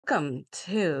Welcome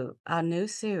to our new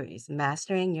series,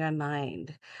 Mastering Your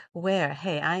Mind, where,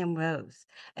 hey, I am Rose,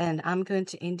 and I'm going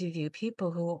to interview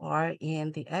people who are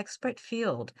in the expert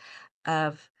field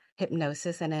of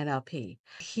hypnosis and NLP.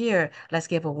 Here, let's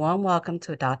give a warm welcome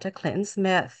to Dr. Clinton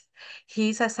Smith.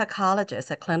 He's a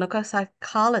psychologist, a clinical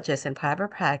psychologist in private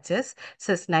practice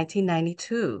since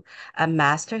 1992, a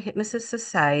Master Hypnosis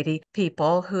Society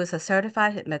people who is a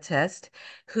certified hypnotist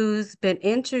who's been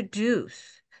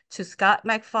introduced to Scott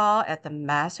McFall at the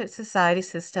Master Society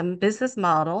System business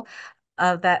model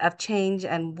of change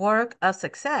and work of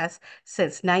success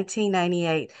since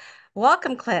 1998.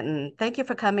 Welcome, Clinton. Thank you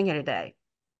for coming here today.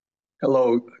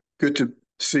 Hello, good to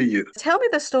see you. Tell me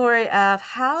the story of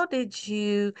how did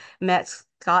you met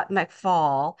Scott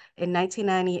McFall in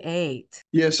 1998?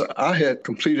 Yes, I had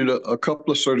completed a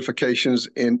couple of certifications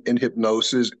in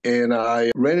hypnosis, and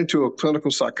I ran into a clinical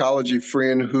psychology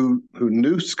friend who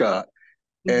knew Scott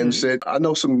and Mm-hmm. said, I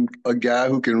know a guy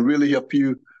who can really help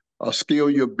you scale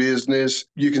your business.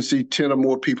 You can see 10 or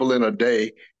more people in a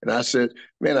day. And I said,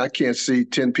 man, I can't see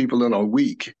 10 people in a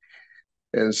week.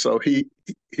 And so he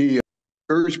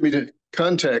urged me to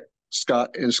contact Scott,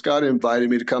 and Scott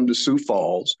invited me to come to Sioux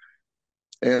Falls.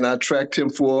 And I tracked him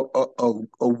for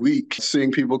a week,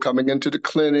 seeing people coming into the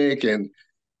clinic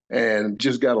and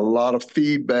just got a lot of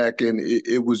feedback. And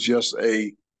it was just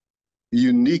a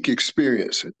unique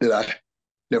experience that I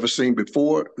never seen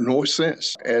before nor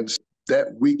since. And that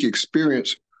week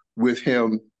experience with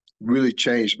him really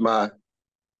changed my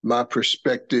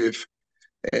perspective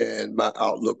and my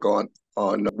outlook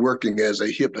on working as a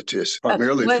hypnotist,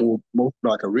 primarily for most of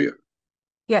my career.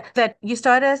 Yeah, that you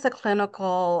started as a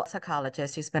clinical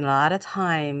psychologist. You spent a lot of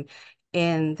time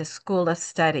in the school of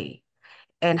study.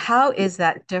 And how is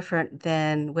that different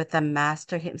than with the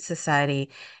Master Hypnosis Society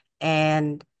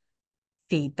and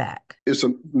feedback? It's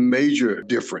a major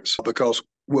difference because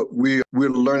we're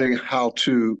learning how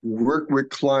to work with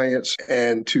clients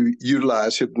and to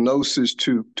utilize hypnosis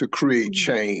to create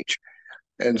change.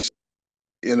 And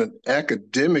in an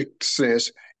academic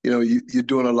sense, you're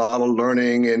doing a lot of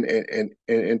learning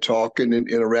and talking and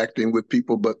interacting with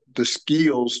people, but the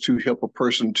skills to help a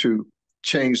person to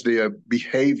change their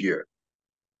behavior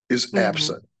is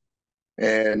absent.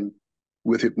 And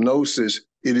with hypnosis,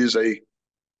 it is a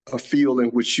field in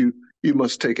which you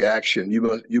must take action.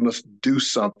 You must do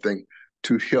something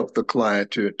to help the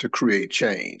client to create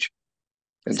change.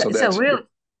 And so that's really,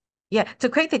 yeah, to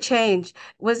create the change,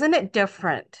 wasn't it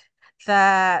different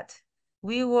that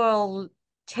we will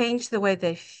change the way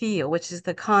they feel, which is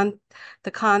the context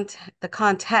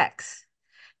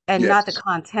and not the yes.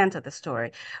 content of the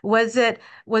story? Was it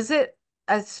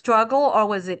a struggle or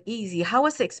was it easy? How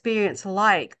was the experience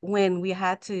like when we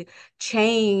had to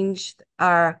change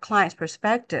our client's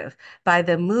perspective by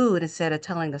the mood instead of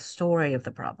telling the story of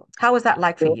the problem? How was that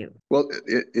like for you? Well,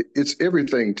 it's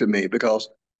everything to me because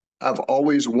I've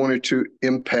always wanted to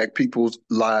impact people's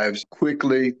lives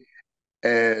quickly.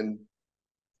 And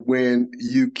when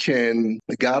you can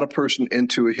guide a person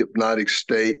into a hypnotic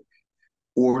state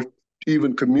or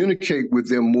even communicate with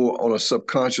them more on a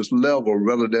subconscious level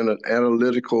rather than an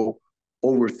analytical,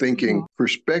 overthinking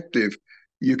perspective,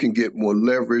 you can get more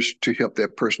leverage to help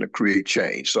that person to create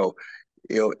change. So,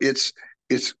 it's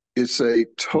a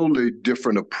totally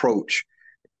different approach.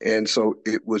 And so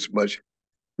it was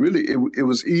it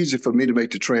was easy for me to make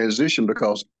the transition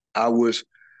because I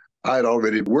had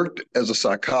already worked as a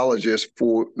psychologist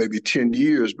for maybe 10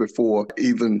 years before I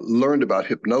even learned about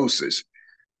hypnosis.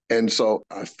 And so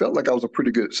I felt like I was a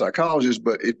pretty good psychologist,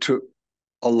 but it took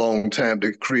a long time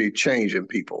to create change in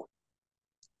people.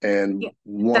 And Yeah,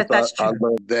 once that's I true.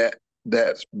 learned that,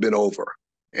 that's been over.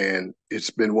 And it's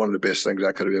been one of the best things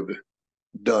I could have ever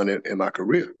done in my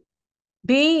career.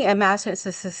 Being a Master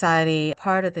Society,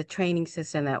 part of the training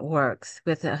system that works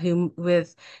with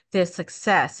with their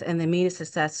success and the many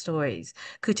success stories.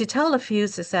 Could you tell a few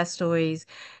success stories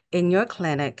in your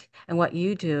clinic and what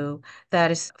you do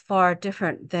that is far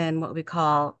different than what we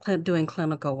call doing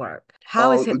clinical work?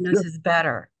 How is Just hypnosis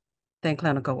better than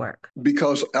clinical work?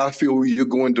 because I feel you're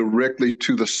going directly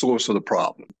to the source of the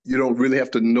problem. You don't really have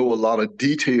to know a lot of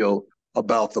detail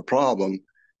about the problem.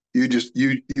 You just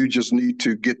need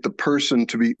to get the person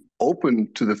to be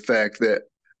open to the fact that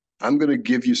I'm going to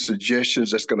give you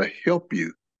suggestions that's going to help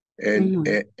you and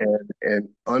Mhm. and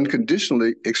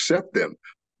unconditionally accept them.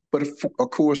 But of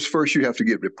course, first you have to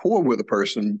get rapport with a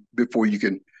person before you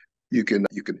can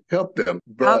help them.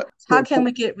 How But how can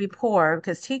we get rapport?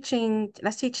 Because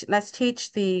let's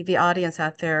teach the audience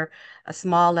out there a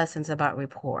small lessons about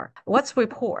rapport. What's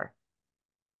rapport?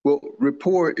 well,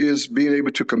 rapport is being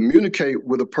able to communicate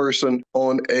with a person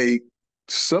on a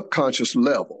subconscious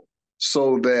level,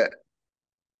 so that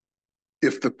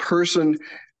if the person,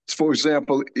 for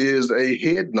example, is a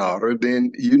head nodder,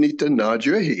 then you need to nod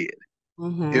your head.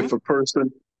 Mm-hmm.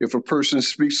 If a person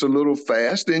speaks a little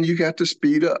fast, then you got to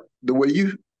speed up the way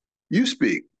you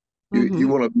speak. You Mm-hmm.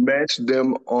 want to match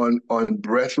them on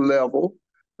breath level,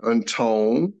 on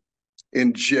tone,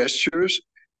 in gestures,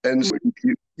 and so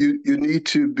you need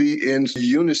to be in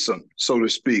unison, so to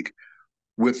speak,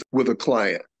 with a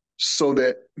client, so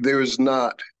that there is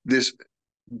not this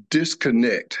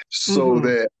disconnect,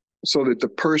 Mm-hmm. so that the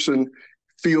person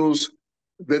feels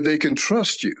that they can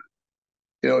trust you.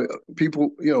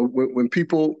 People, when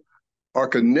people are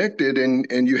connected,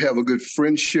 and you have a good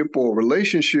friendship or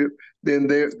relationship, then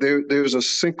there's a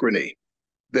synchrony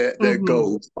that Mm-hmm.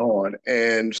 goes on.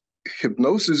 And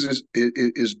hypnosis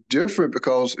is different,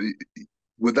 because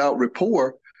without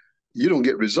rapport, you don't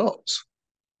get results.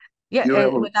 Yeah, You don't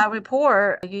have and a without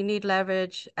rapport, you need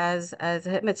leverage as a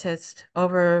hypnotist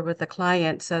over with the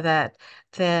client so that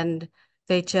then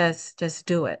they just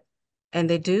do it. And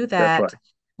they do That's right. that,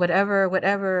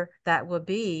 whatever that will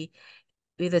be,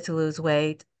 either to lose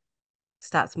weight,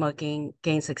 stop smoking,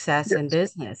 gain success in Yes,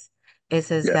 business. Is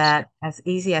yes. that as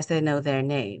easy as they know their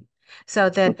name? So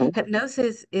then Mhm.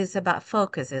 hypnosis is about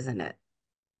focus, isn't it?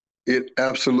 It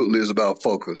absolutely is about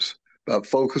focus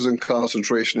and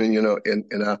concentration.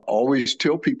 And I always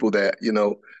tell people that,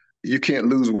 you can't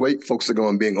lose weight focusing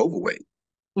on being overweight.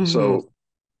 Mm-hmm. So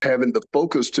having the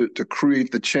focus to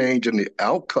create the change and the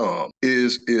outcome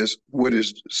is what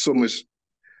is so much,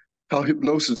 how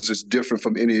hypnosis is different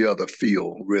from any other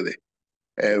field, really.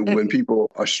 And when people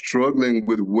are struggling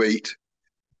with weight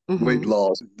Mm-hmm.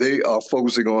 loss, they are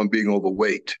focusing on being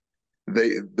overweight.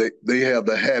 They have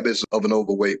the habits of an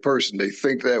overweight person. They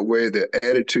think that way. Their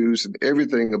attitudes and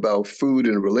everything about food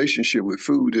and relationship with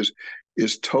food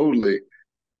is totally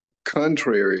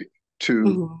contrary to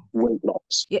Mm-hmm. weight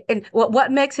loss. Yeah, and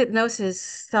what makes hypnosis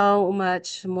so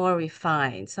much more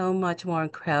refined, so much more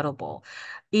incredible,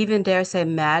 even dare say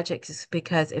magic, is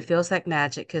because it feels like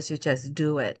magic because you just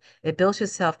do it. It builds your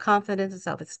self-confidence and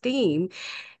self-esteem.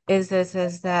 Is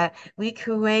that we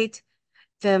create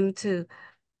them to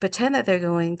pretend that they're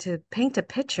going to paint a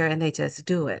picture and they just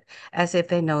do it as if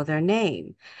they know their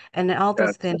name. And then all those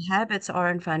That's thin habits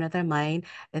are in front of their mind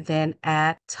and then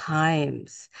at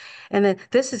times. And then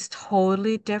this is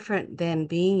totally different than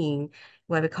being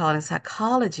what we call in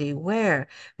psychology, where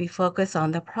we focus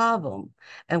on the problem.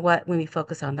 And when we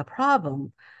focus on the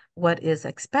problem, what is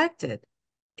expected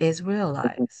is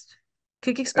realized.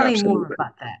 Could you explain more absolutely.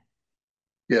 about that?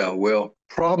 Yeah, well,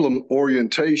 problem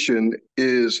orientation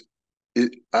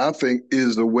I think,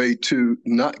 is the way to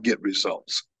not get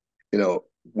results.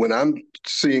 When I'm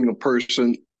seeing a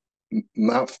person,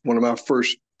 one of my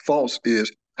first thoughts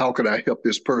is, how can I help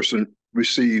this person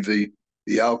receive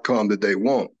the outcome that they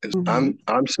want? And Mm-hmm.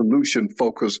 I'm solution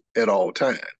focused at all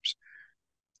times.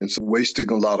 And so wasting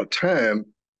a lot of time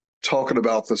talking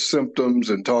about the symptoms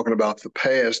and talking about the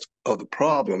past of the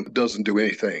problem doesn't do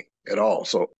anything at all.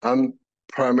 So I'm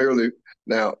primarily,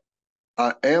 now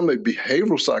I am a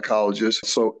behavioral psychologist,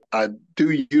 so I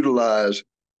do utilize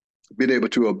being able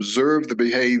to observe the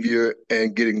behavior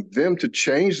and getting them to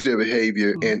change their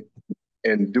behavior,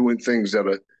 and doing things that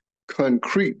are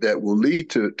concrete that will lead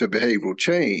to behavioral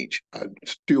change. I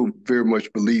still very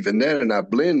much believe in that, and I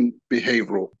blend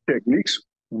behavioral techniques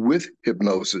with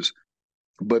hypnosis.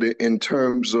 But in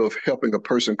terms of helping a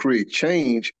person create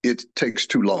change, it takes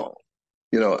too long.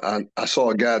 I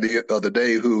saw a guy the other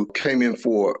day who came in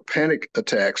for panic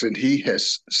attacks, and he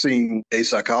has seen a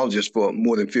psychologist for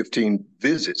more than 15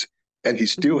 visits, and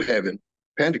he's Mm-hmm. still having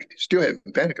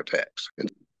panic attacks.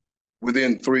 And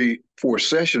within 3, 4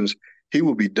 sessions, he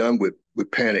will be done with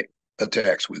panic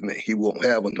attacks with me. He won't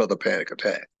have another panic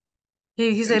attack.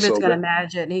 He's And able so to that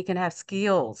imagine. He can have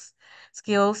skills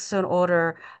in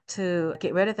order to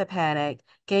get rid of the panic,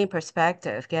 gain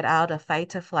perspective, get out of fight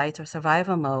to flight or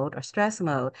survival mode or stress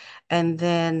mode, and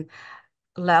then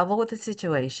level with the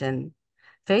situation,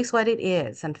 face what it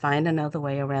is, and find another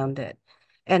way around it.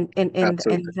 And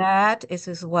absolutely, that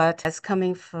is what, as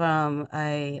coming from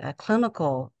a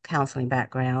clinical counseling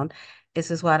background,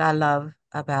 is what I love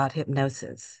about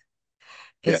hypnosis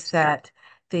is yes, that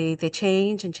they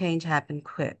change and change happen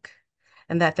quick,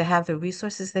 and that they have the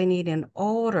resources they need in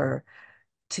order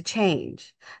to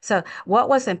change. So, what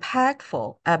was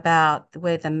impactful about the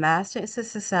way the Master Instant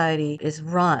Society is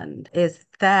run is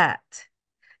that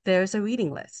there's a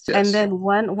reading list. And yes, then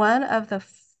one of the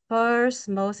first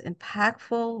most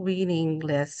impactful reading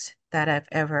lists that I've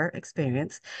ever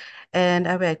experienced, and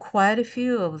I read quite a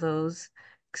few of those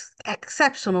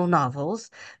exceptional novels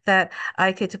that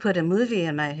I get to put a movie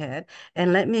in my head.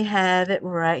 And let me have it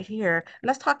right here.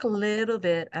 Let's talk a little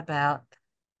bit about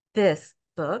this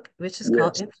book, which is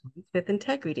called Yes. Influence with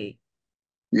Integrity.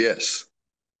 Yes.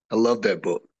 I love that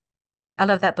book. I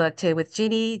love that book too, with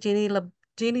Jeannie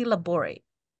Labori.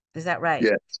 Is that right?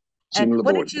 Yes. And Jim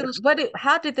Laborde. Yes.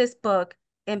 how did this book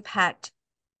impact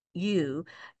you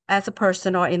as a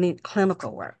person or in the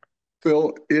clinical work?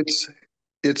 Well, it's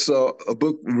a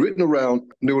book written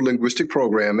around neurolinguistic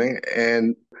programming,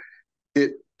 and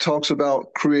it talks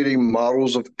about creating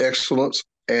models of excellence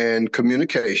and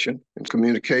communication. And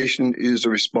communication is a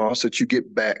response that you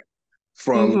get back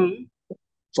from Mm-hmm.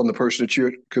 from the person that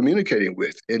you're communicating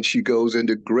with. And she goes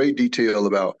into great detail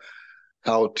about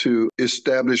how to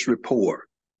establish rapport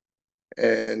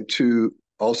and to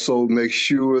also make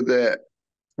sure that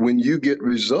when you get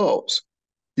results,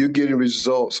 you're getting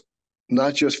results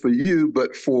not just for you,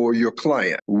 but for your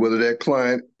client, whether that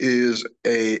client is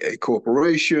a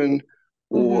corporation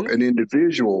or Mm-hmm. an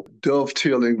individual.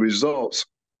 Dovetailing results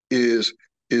is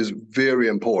is very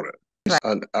important.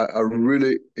 Right. I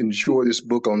really enjoy this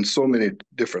book on so many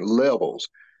different levels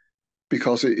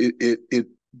because it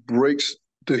breaks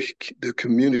the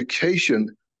communication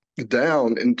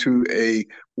down into a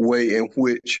way in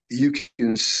which you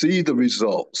can see the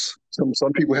results.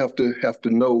 Some people have to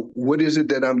know what is it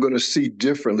that I'm going to see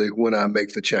differently when I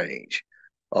make the change.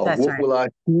 That's What right. will I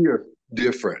hear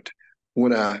different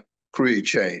when I create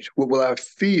change? What will I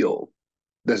feel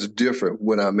that's different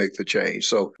when I make the change?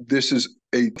 So this is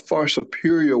a far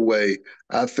superior way,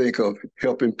 I think, of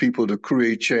helping people to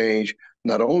create change,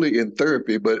 not only in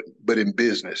therapy, but in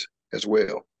business as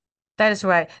well. That is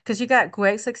right. Because you got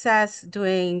great success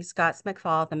doing Scott's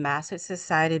McFall, the Master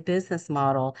Society business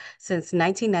model since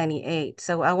 1998.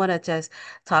 So I want to just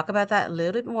talk about that a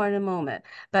little bit more in a moment.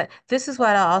 But this is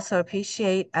what I also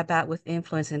appreciate about with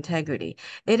Influence Integrity.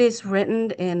 It is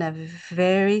written in a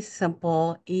very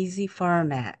simple, easy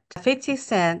format. 50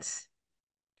 cents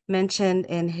mentioned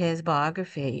in his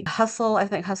biography, Hustle, I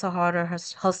think Hustle Harder,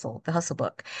 Hustle, the Hustle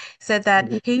book, said that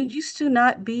Mhm. he used to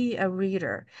not be a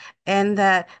reader. And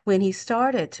that when he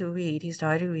started to read, he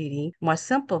started reading more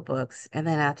simple books. And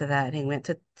then after that, he went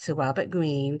to Robert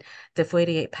Greene, The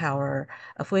 48 Power,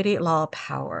 A 48 Law of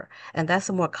Power. And that's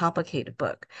a more complicated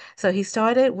book. So he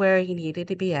started where he needed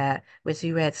to be at, which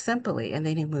he read simply, and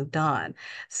then he moved on.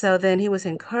 So then he was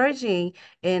encouraging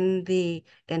in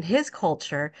his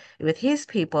culture with his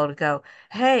people to go,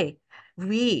 hey,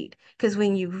 read. Because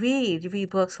when you read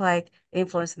books like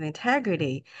Influence and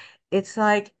Integrity, it's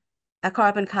like a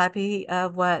carbon copy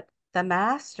of what the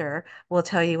master will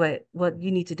tell you what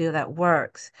you need to do that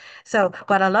works. So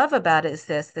what I love about it is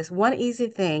this one easy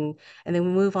thing, and then we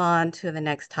move on to the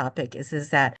next topic is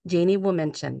that Jeannie will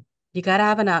mention you got to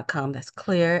have an outcome that's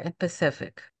clear and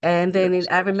specific. And then Yes.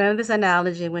 I remember this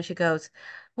analogy when she goes,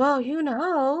 well, you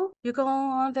go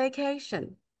on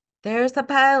vacation. There's the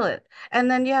pilot. And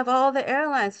then you have all the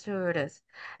airline stewardess.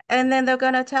 And then they're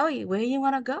going to tell you where you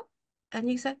want to go. And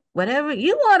you say, whatever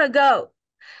you want to go.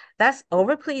 That's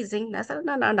over pleasing. That's a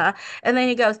no, no, no. And then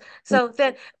he goes, so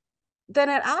then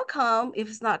an outcome, if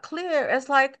it's not clear, it's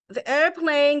like the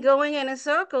airplane going in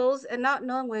circles and not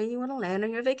knowing where you want to land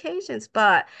on your vacation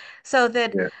spot. So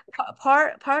that Yeah.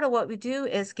 part of what we do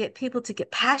is get people to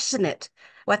get passionate,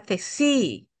 what they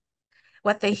see,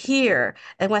 what they hear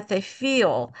and what they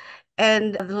feel.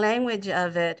 And the language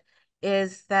of it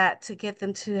is that to get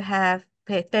them to have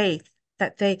faith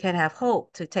that they can have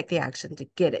hope to take the action to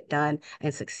get it done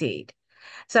and succeed.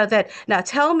 So that now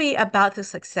tell me about the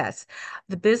success,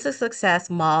 the business success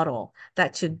model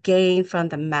that you gained from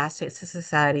the Masters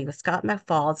Society with Scott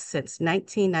McFall since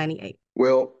 1998.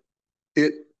 Well,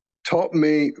 it taught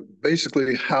me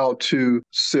basically how to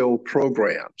sell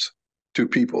programs to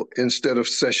people instead of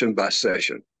session by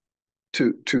session,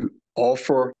 to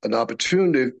offer an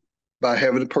opportunity by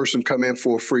having a person come in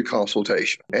for a free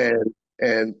consultation.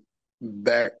 And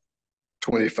back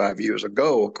 25 years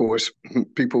ago, of course,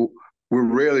 people were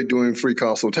rarely doing free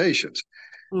consultations.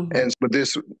 Mm-hmm. But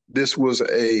this was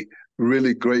a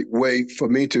really great way for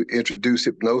me to introduce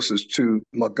hypnosis to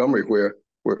Montgomery,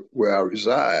 where I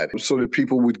reside, so that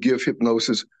people would give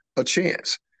hypnosis a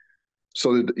chance.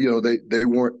 So that they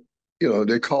weren't,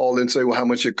 they call and say, well, how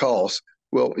much it costs.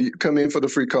 Well, you come in for the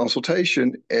free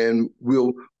consultation, and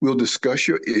we'll discuss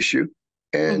your issue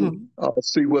and Mm-hmm.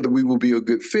 see whether we will be a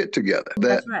good fit together. That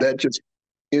That's right. that just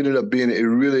ended up being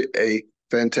a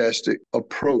fantastic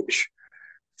approach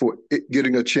for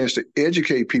getting a chance to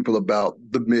educate people about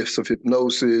the myths of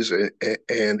hypnosis,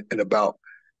 and about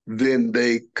then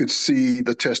they could see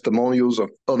the testimonials of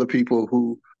other people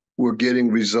who were getting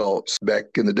results. Back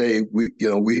in the day,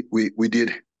 we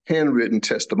did handwritten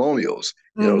testimonials,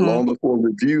 Mm-hmm. long before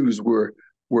reviews were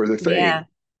the thing. Yeah.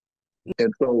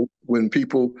 And so when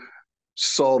people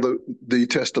saw the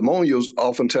testimonials,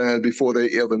 oftentimes before they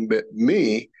ever met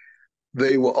me,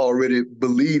 they were already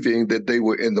believing that they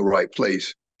were in the right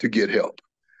place to get help.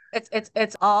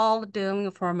 It's all doing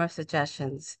a form of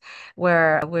suggestions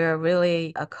where we're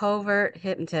really a covert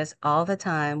hypnotist all the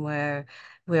time where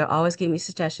we're always giving you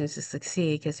suggestions to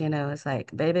succeed because it's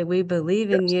like, baby, we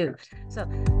believe in Yes. you.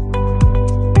 So